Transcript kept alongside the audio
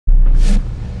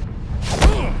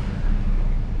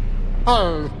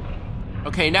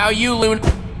Okay, now you, Loon.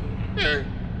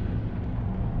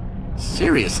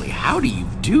 Seriously, how do you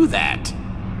do that?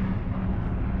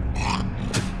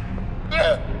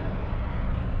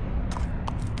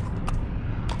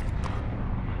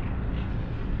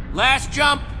 Last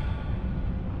jump!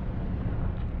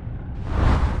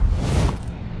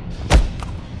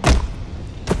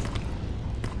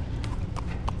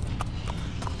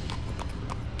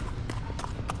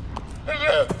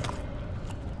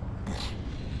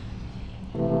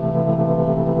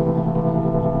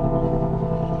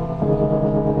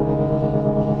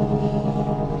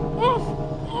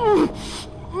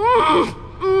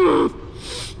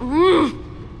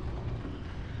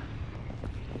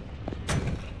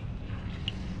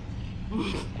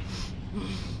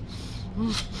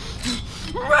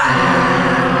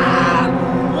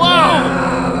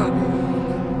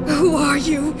 Who are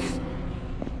you?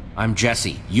 I'm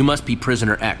Jesse. You must be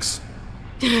Prisoner X.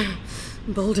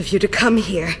 Bold of you to come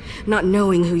here, not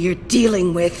knowing who you're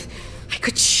dealing with. I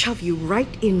could shove you right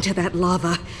into that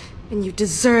lava, and you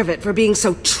deserve it for being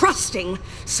so trusting,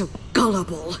 so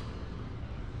gullible.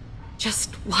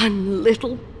 Just one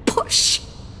little push.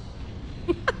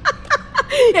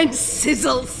 And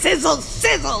sizzle, sizzle,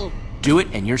 sizzle! Do it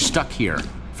and you're stuck here.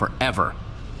 Forever.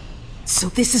 So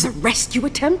this is a rescue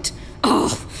attempt?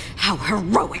 Oh, how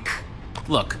heroic!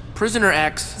 Look, Prisoner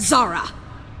X... Zara!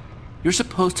 You're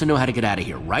supposed to know how to get out of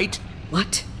here, right?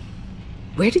 What?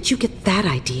 Where did you get that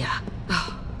idea?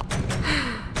 Oh.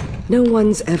 No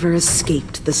one's ever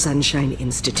escaped the Sunshine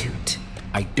Institute.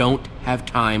 I don't have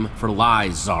time for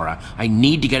lies, Zara. I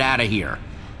need to get out of here.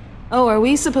 Oh, are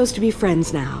we supposed to be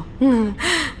friends now?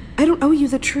 I don't owe you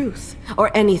the truth.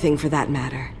 Or anything for that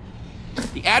matter.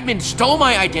 The admin stole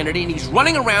my identity and he's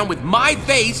running around with my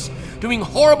face, doing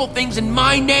horrible things in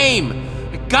my name.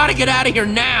 I gotta get out of here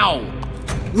now!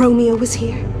 Romeo was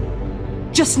here?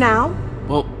 Just now?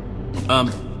 Well,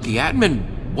 the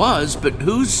admin was, but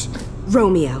who's...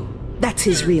 Romeo. That's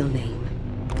his real name.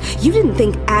 You didn't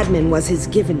think admin was his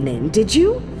given name, did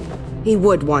you? He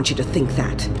would want you to think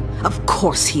that. Of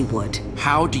course he would.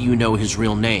 How do you know his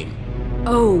real name?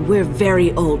 Oh, we're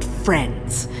very old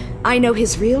friends. I know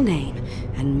his real name,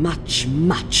 and much,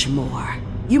 much more.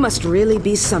 You must really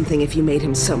be something if you made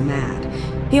him so mad.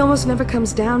 He almost never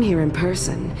comes down here in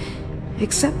person,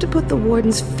 except to put the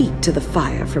warden's feet to the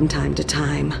fire from time to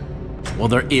time. Well,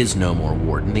 there is no more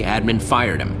warden. The admin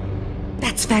fired him.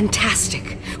 That's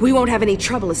fantastic. We won't have any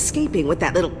trouble escaping with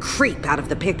that little creep out of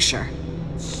the picture.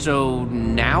 So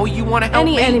now you want to help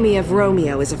me? Any enemy of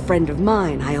Romeo is a friend of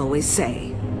mine, I always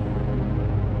say.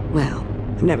 Well,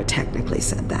 I've never technically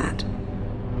said that.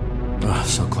 Oh,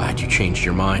 so glad you changed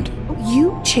your mind.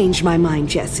 You changed my mind,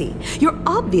 Jesse. You're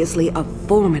obviously a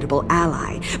formidable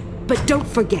ally. But don't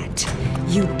forget,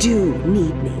 you do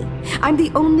need me. I'm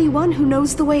the only one who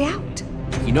knows the way out.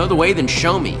 If you know the way, then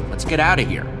show me. Let's get out of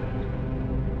here.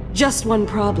 Just one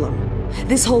problem.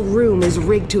 This whole room is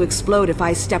rigged to explode if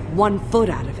I step 1 foot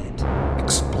out of it.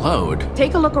 Explode?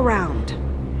 Take a look around.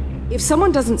 If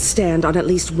someone doesn't stand on at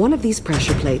least one of these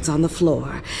pressure plates on the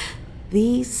floor,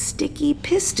 these sticky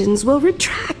pistons will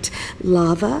retract.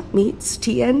 Lava meets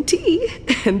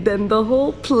TNT, and then the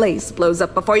whole place blows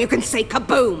up before you can say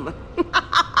kaboom!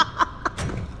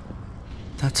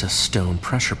 That's a stone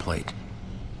pressure plate.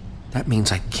 That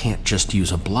means I can't just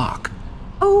use a block.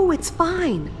 Oh, it's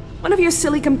fine. One of your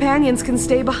silly companions can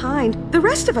stay behind. The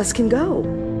rest of us can go.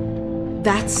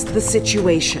 That's the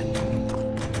situation.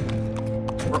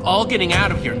 We're all getting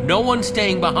out of here. No one's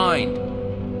staying behind.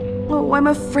 Oh, I'm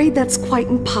afraid that's quite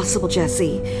impossible,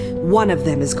 Jesse. One of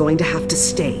them is going to have to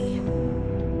stay.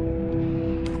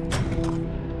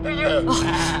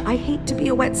 Oh, I hate to be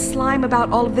a wet slime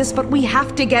about all of this, but we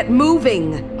have to get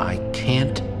moving. I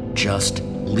can't just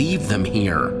leave them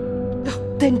here.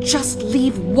 Then just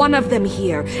leave one of them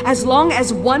here. As long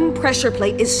as one pressure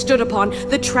plate is stood upon,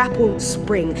 the trap won't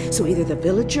spring. So either the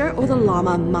villager or the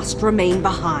llama must remain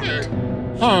behind.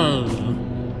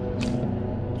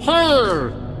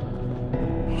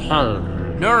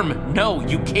 Nurm, no,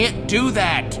 you can't do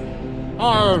that.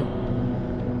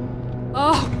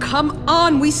 Oh, come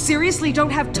on. We seriously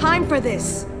don't have time for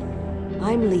this.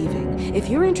 I'm leaving. If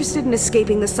you're interested in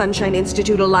escaping the Sunshine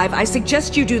Institute alive, I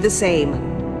suggest you do the same.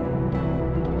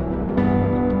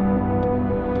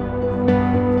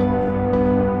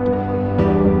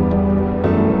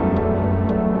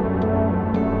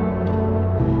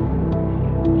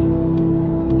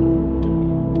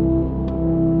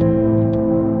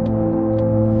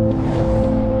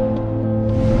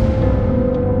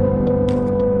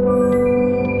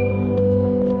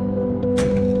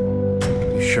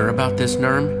 Sure about this,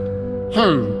 Nurm?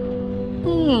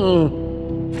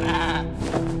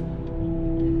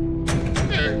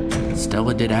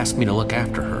 Stella did ask me to look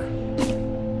after her.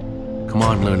 Come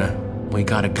on, Luna. We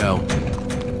gotta go.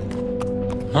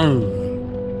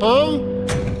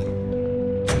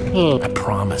 I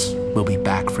promise we'll be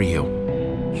back for you.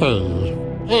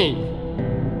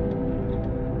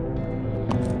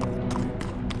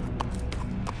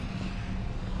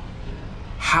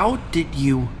 How did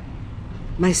you...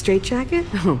 My straitjacket?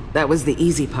 Oh, that was the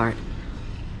easy part.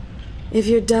 If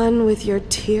you're done with your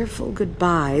tearful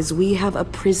goodbyes, we have a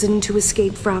prison to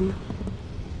escape from.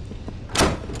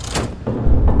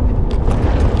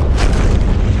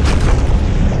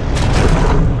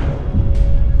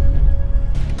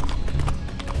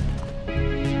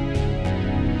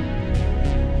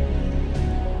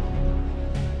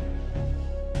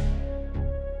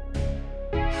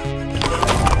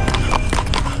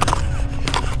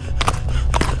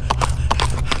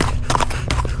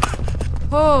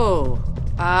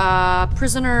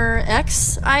 Prisoner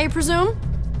X, I presume?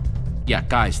 Yeah,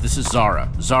 guys, this is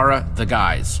Zara. Zara, the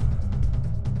guys.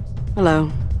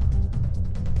 Hello.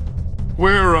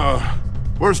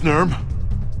 Where's Nerm?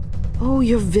 Oh,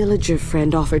 your villager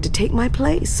friend offered to take my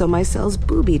place so my cell's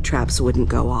booby traps wouldn't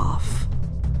go off.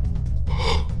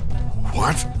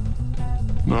 What?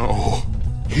 No.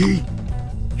 He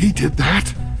did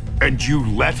that? And you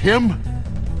let him?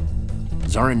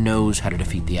 Zara knows how to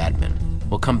defeat the admin.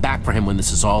 We'll come back for him when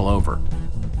this is all over.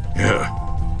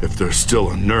 Yeah, if there's still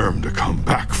a Nerm to come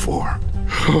back for.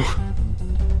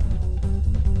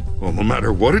 Well, no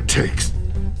matter what it takes,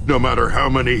 no matter how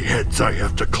many heads I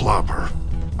have to clobber,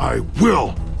 I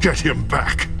will get him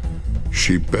back.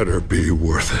 She better be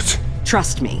worth it.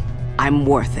 Trust me, I'm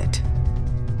worth it.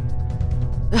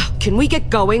 Ugh, can we get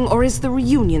going, or is the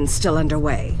reunion still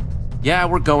underway? Yeah,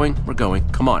 we're going.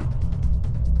 Come on.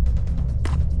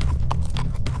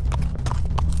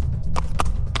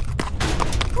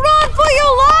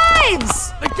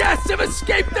 The guests have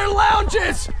escaped their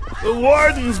lounges! The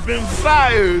warden's been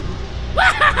fired!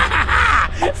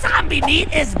 Zombie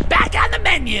meat is back on the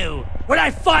menu! When I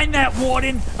find that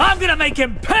warden, I'm gonna make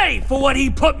him pay for what he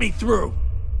put me through!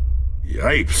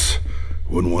 Yipes.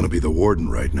 Wouldn't want to be the warden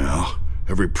right now.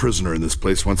 Every prisoner in this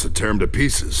place wants to tear him to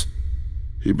pieces.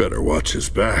 He better watch his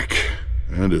back,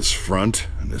 and his front,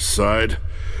 and his side.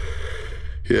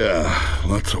 Yeah,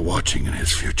 lots of watching in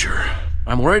his future.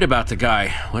 I'm worried about the guy.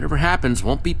 Whatever happens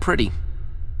won't be pretty.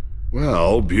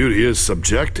 Well, beauty is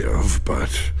subjective,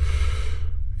 but...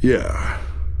 yeah,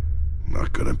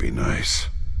 not gonna be nice.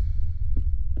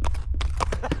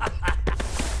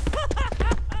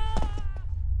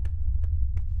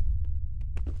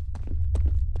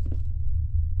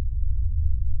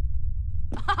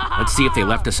 Let's see if they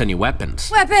left us any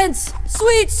weapons. Weapons!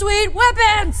 Sweet, sweet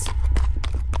weapons!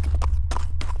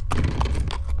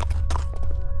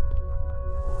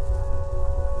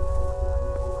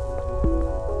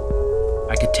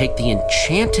 I could take the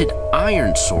enchanted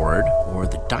iron sword or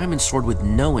the diamond sword with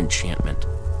no enchantment.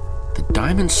 The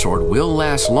diamond sword will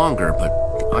last longer,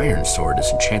 but the iron sword is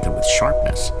enchanted with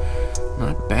sharpness.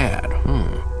 Not bad,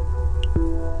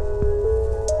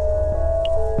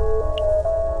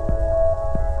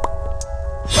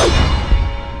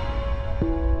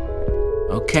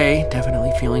 Okay,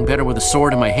 definitely feeling better with a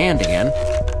sword in my hand again.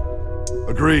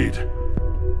 Agreed.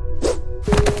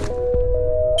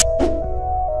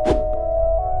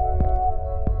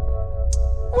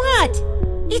 What?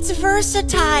 It's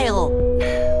versatile.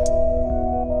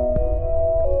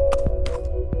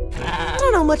 I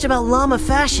don't know much about llama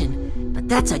fashion, but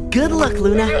that's a good look,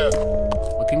 Luna.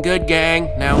 Looking good, gang.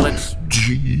 Now let's...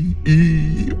 Geoff.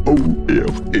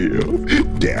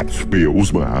 That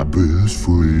spells my best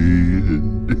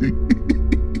friend.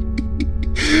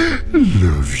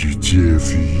 Love you,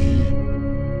 Jeffy.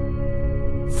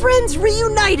 Friends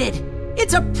reunited!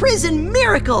 It's a prison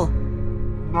miracle!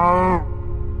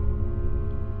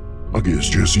 I guess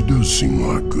Jesse does seem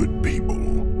like good people.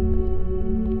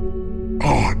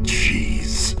 Oh,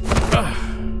 jeez.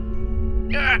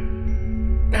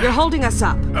 You're holding us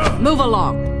up. Move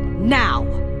along. Now.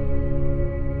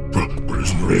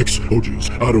 Prisoner X, oh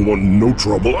jeez, I don't want no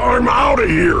trouble. I'm out of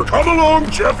here. Come along,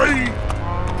 Jeffy.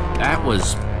 That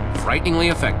was frighteningly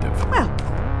effective. Well,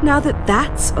 now that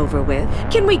that's over with,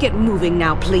 can we get moving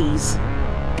now, please?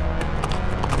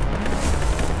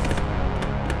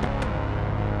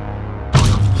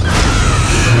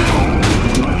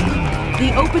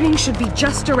 The opening should be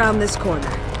just around this corner.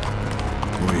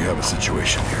 We have a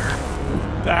situation here.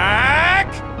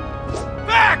 Back!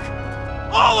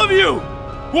 Back! All of you!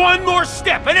 One more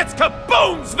step and it's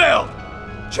Kaboomsville!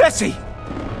 Jesse!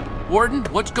 Warden,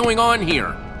 what's going on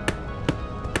here?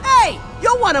 Hey,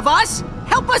 you're one of us!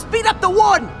 Help us beat up the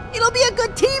Warden! It'll be a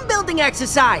good team-building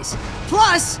exercise!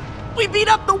 Plus, we beat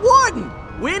up the Warden!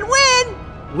 Win-win!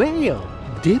 Well,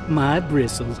 dip my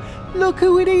bristles. Look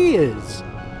who it is.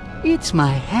 It's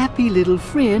my happy little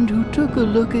friend who took a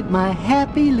look at my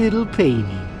happy little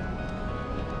painting.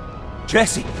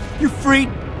 Jesse, you freed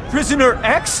Prisoner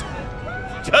X?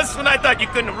 Just when I thought you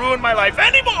couldn't ruin my life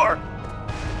anymore!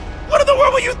 What in the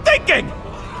world were you thinking?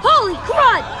 Holy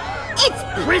crud! It's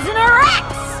Prisoner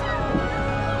X!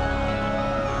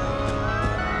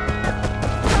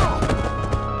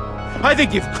 I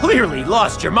think you've clearly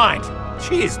lost your mind.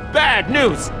 She is bad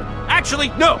news. Actually,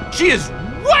 no, she is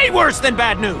way worse than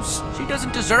bad news. She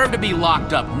doesn't deserve to be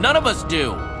locked up. None of us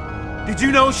do. Did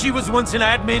you know she was once an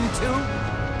admin, too?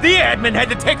 The admin had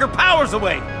to take her powers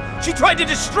away. She tried to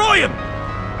destroy him.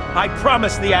 I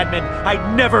promised the admin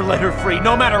I'd never let her free,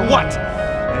 no matter what.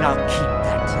 And I'll keep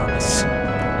that promise.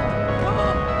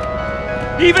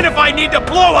 Even if I need to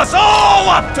blow us all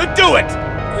up to do it!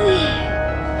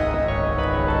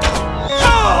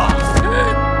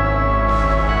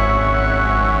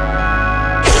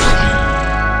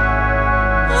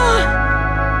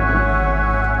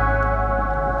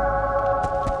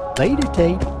 Later,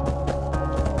 Tate.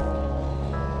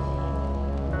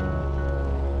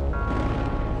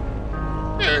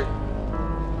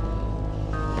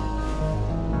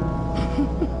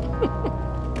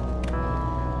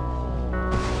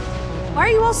 Why are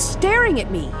you all staring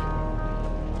at me?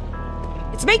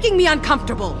 It's making me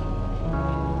uncomfortable.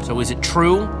 So is it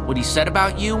true, what he said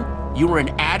about you? You were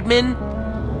an admin?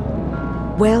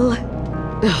 Well,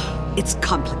 it's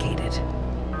complicated.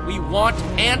 We want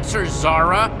answers,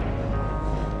 Zara.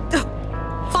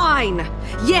 Fine.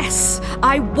 Yes,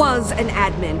 I was an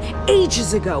admin.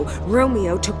 Ages ago,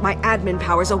 Romeo took my admin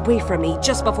powers away from me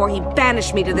just before he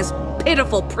banished me to this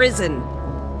pitiful prison.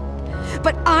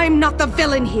 But I'm not the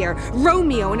villain here.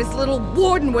 Romeo and his little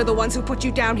warden were the ones who put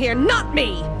you down here, not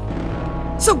me.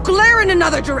 So glare in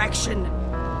another direction.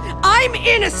 I'm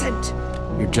innocent.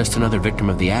 You're just another victim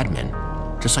of the admin,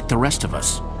 just like the rest of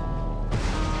us.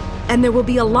 And there will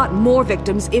be a lot more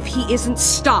victims if he isn't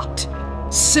stopped.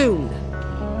 Soon.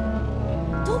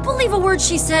 Don't believe a word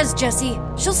she says, Jesse.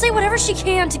 She'll say whatever she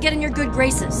can to get in your good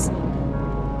graces.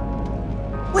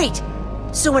 Wait,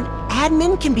 so an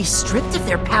admin can be stripped of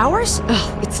their powers?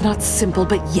 Oh, it's not simple,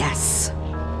 but yes.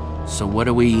 So what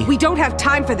do we... We don't have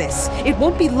time for this. It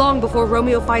won't be long before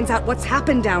Romeo finds out what's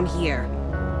happened down here.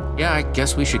 Yeah, I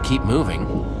guess we should keep moving.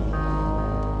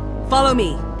 Follow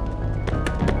me.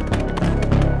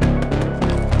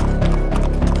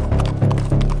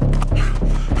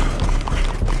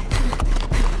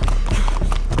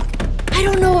 I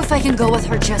don't know if I can go with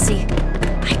her, Jesse.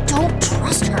 I don't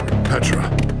trust her. Petra,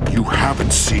 you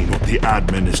haven't seen what the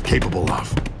admin is capable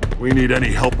of. We need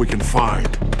any help we can find.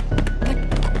 But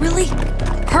really?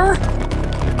 Her?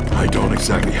 I don't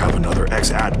exactly have another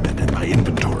ex-admin in my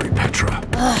inventory, Petra.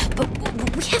 But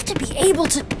we have to be able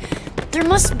to... There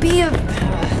must be a...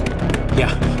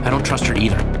 Yeah, I don't trust her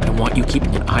either. I want you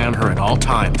keeping an eye on her at all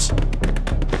times.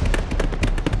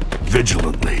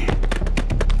 Vigilantly.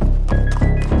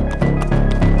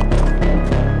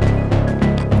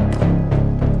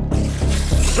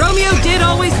 Romeo did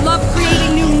always love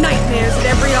creating new nightmares at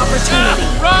every opportunity.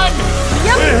 Run!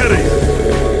 Yep. Stay ahead of you.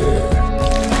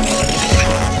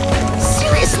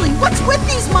 Seriously, what's with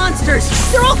these monsters?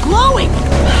 They're all glowing!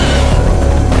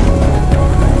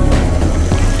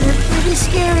 They're pretty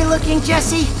scary looking,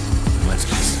 Jesse. Let's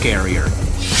be scarier.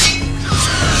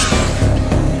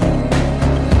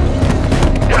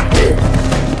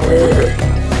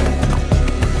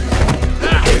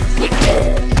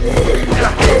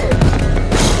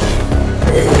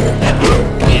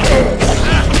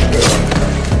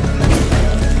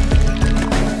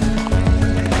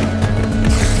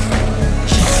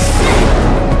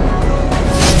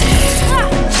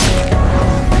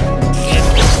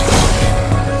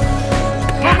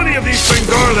 How many of these things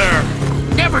are there?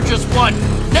 Never just one!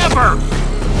 Never!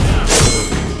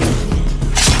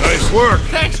 Nice work.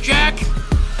 Thanks, Jack!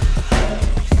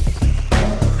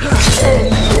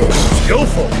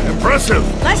 Skillful. Impressive.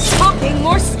 Less talking,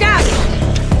 more stabbing.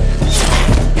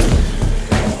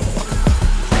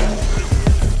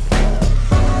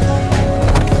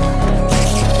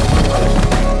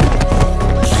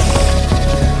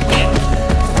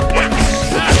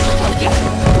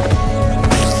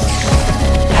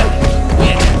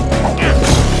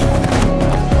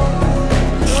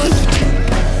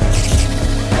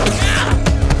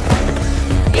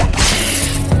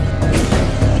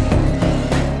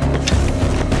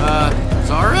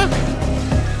 Zara?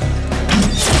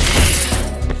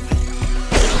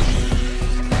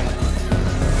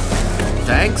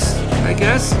 Thanks, I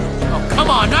guess. Oh,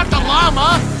 come on, not the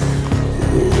llama!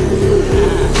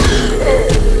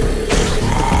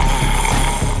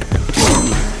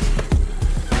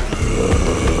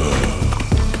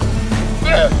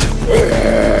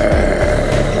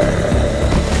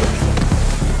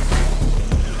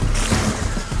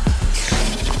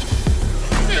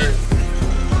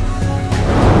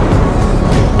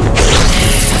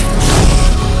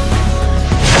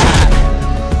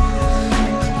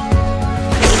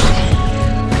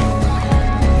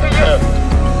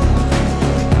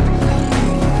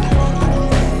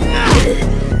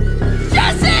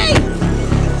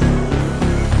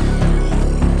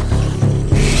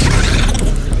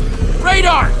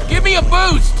 Radar, give me a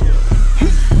boost!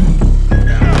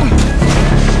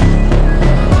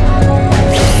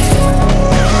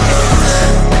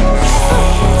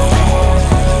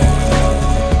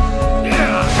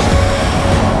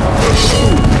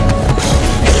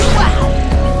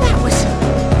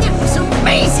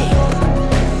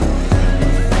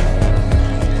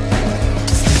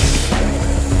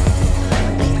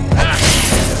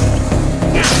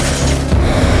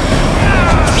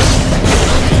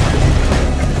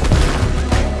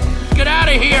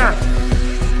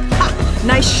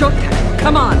 Nice shortcut.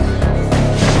 Come on.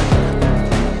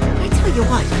 I tell you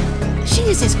what, she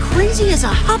is as crazy as a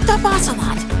hopped-up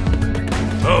ocelot.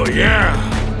 Oh, yeah.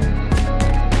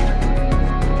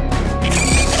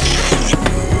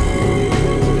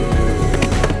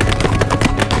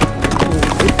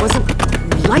 It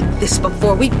wasn't like this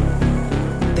before.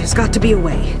 There's got to be a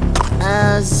way.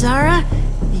 Zara?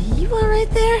 You alright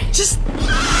there? Just...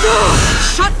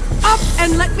 shut up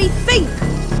and let me think!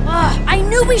 I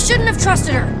knew we shouldn't have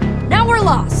trusted her. Now we're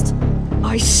lost.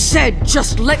 I said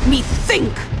just let me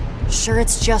think! Sure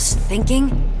it's just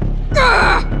thinking?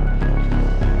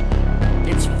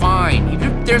 It's fine.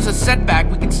 Even if there's a setback,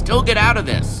 we can still get out of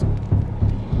this.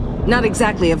 Not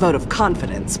exactly a vote of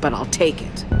confidence, but I'll take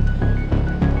it.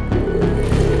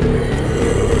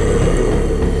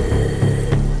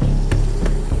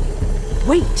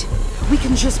 Wait! We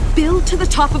can just build to the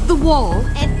top of the wall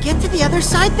and get to the other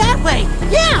side that way.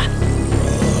 Yeah!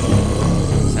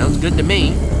 Sounds good to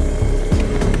me.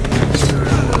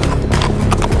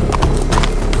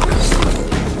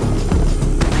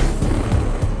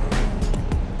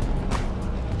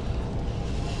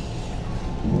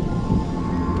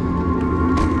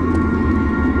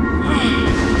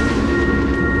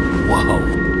 Whoa.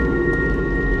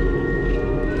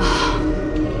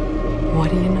 What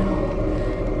do you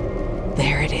know?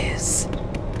 There it is.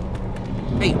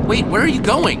 Hey, wait, where are you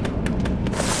going?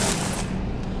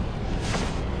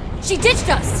 She ditched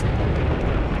us!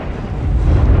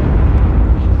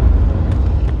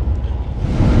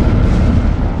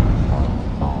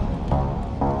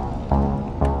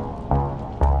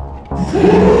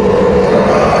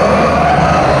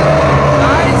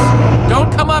 Guys,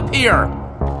 don't come up here!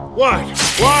 What?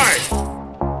 Why?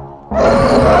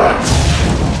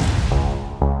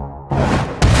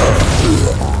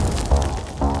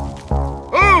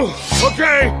 Oh,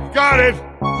 okay, got it.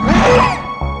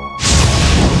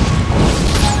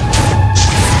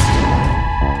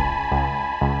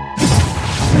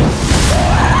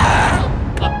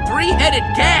 A three-headed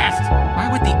ghast! Why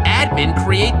would the admin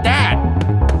create that?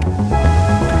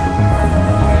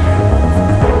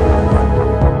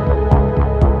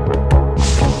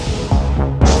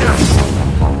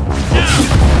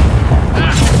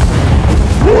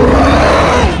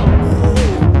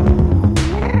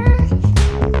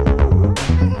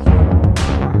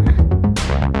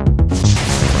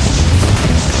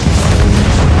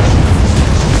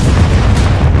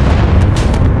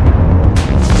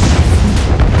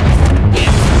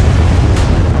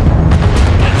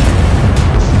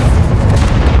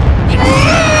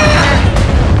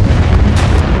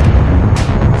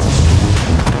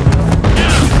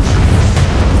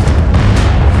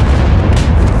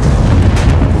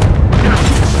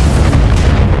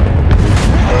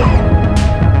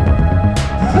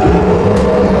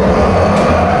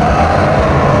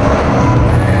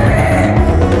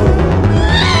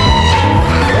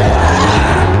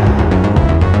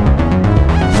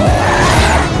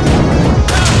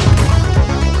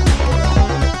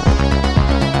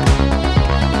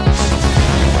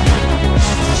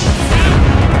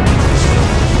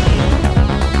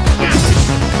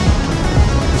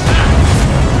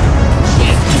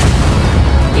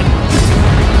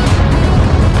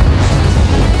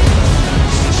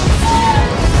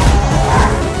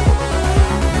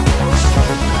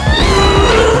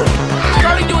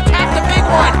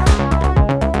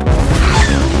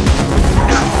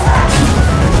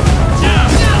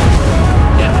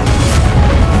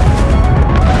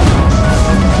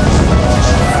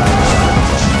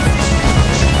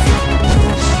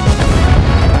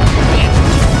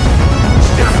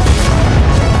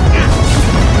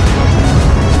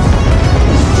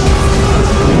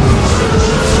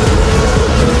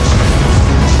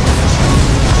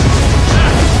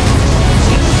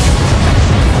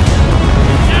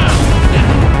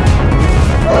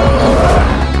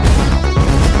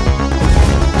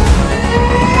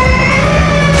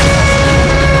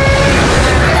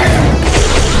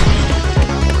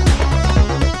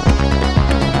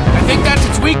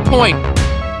 point.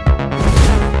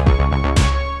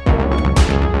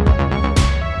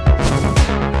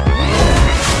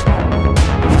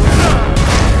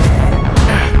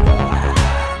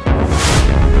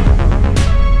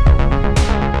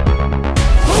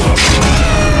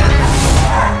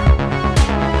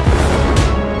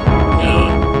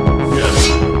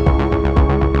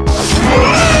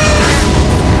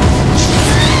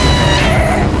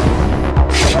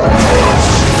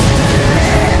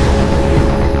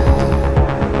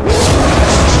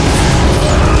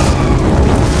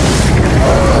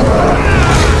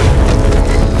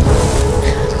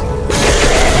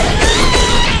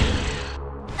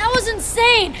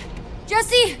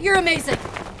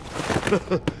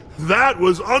 That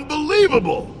was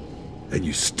unbelievable! And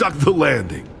you stuck the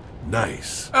landing.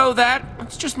 Nice. Oh,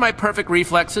 it's just my perfect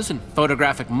reflexes and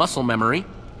photographic muscle memory.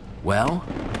 Well,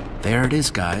 there it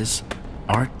is, guys.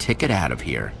 Our ticket out of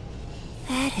here.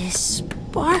 That is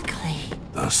sparkly.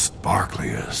 The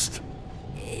sparkliest.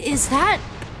 Is that...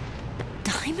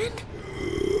 Diamond?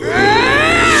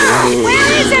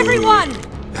 Where is everyone?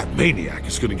 That maniac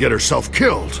is gonna get herself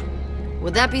killed.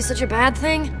 Would that be such a bad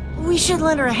thing? We should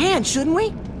lend her a hand, shouldn't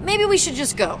we? Maybe we should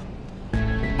just go.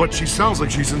 But she sounds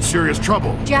like she's in serious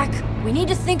trouble. Jack, we need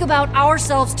to think about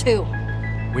ourselves too.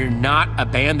 We're not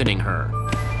abandoning her.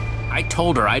 I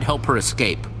told her I'd help her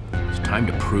escape. It's time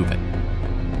to prove it.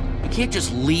 We can't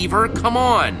just leave her, come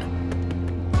on!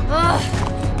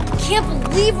 Ugh, can't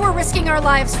believe we're risking our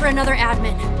lives for another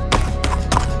admin.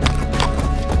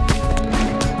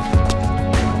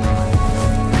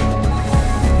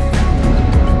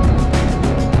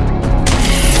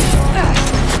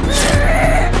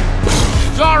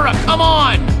 Zara, come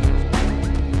on!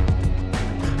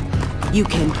 You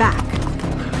came back.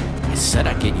 I said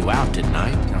I'd get you out, didn't I?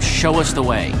 Now show us the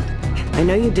way. I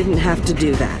know you didn't have to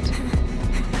do that.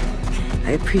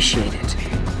 I appreciate it.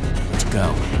 Let's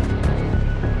go.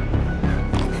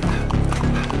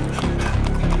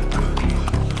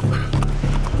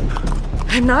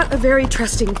 I'm not a very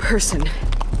trusting person.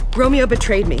 Romeo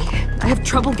betrayed me. I have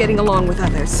trouble getting along with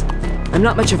others. I'm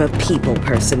not much of a people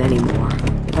person anymore.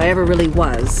 If I ever really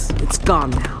was, it's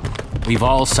gone now. We've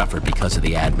all suffered because of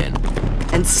the admin.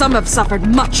 And some have suffered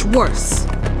much worse.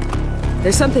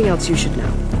 There's something else you should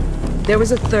know. There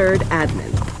was a third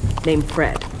admin, named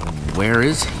Fred. Where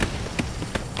is he?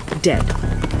 Dead.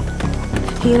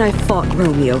 He and I fought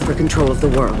Romeo for control of the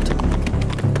world.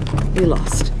 We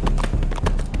lost.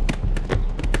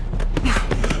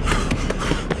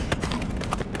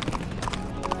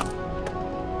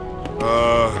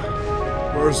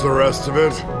 Where's the rest of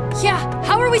it? Yeah,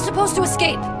 how are we supposed to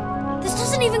escape? This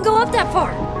doesn't even go up that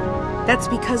far. That's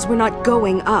because we're not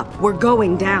going up, we're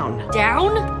going down.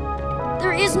 Down?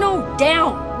 There is no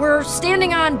down. We're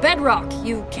standing on bedrock.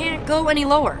 You can't go any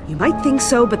lower. You might think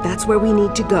so, but that's where we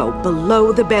need to go,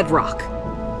 below the bedrock.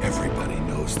 Everybody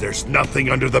knows there's nothing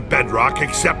under the bedrock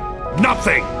except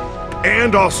nothing!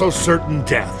 And also certain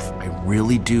death. I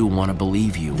really do want to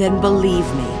believe you. Then believe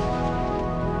me.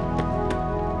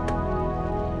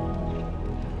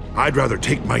 I'd rather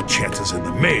take my chances in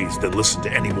the maze than listen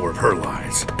to any more of her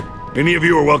lies. Any of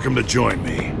you are welcome to join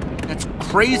me. That's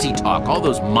crazy talk, all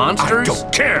those monsters. I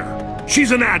don't care!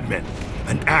 She's an admin!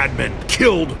 An admin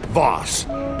killed Voss,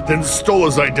 then stole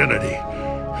his identity,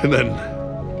 and then...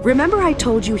 Remember I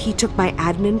told you he took my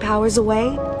admin powers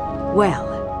away?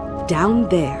 Well, down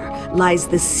there lies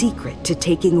the secret to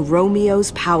taking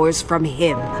Romeo's powers from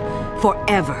him.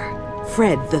 Forever.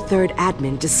 Fred, the third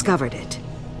admin, discovered it.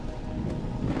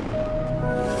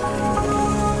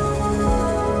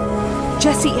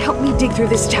 Jesse, help me dig through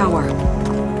this tower.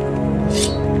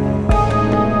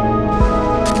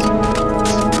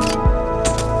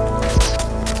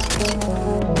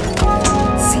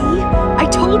 See? I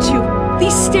told you!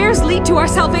 These stairs lead to our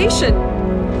salvation!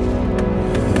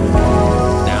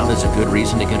 Now there's a good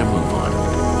reason to get a move on.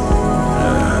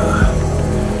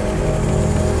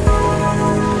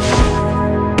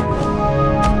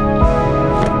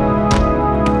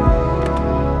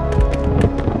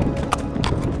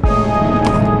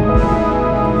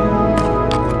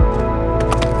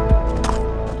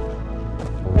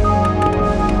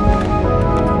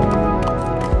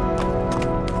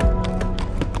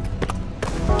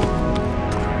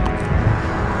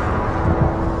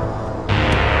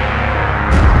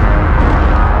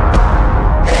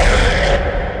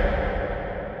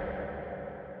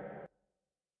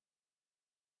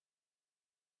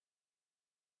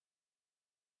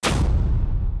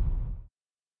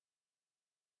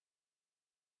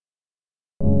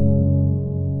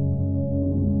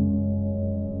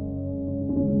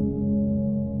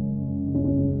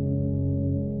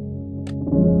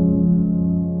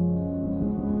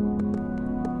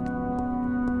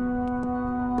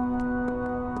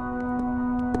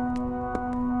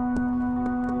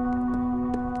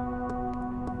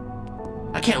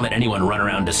 can't let anyone run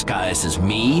around disguised as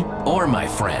me or my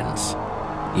friends.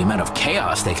 The amount of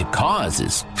chaos they could cause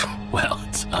is, well,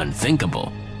 it's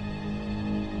unthinkable.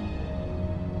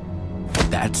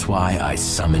 That's why I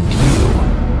summoned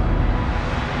you.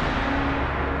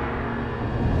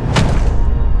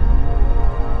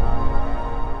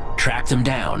 Track them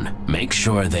down. Make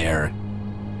sure they're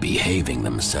behaving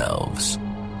themselves.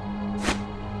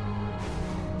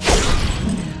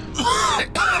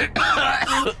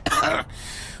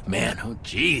 Man, oh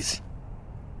jeez.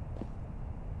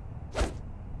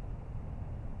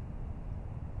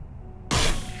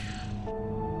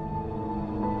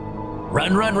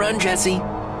 Run, run, run, Jesse.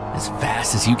 As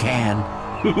fast as you can.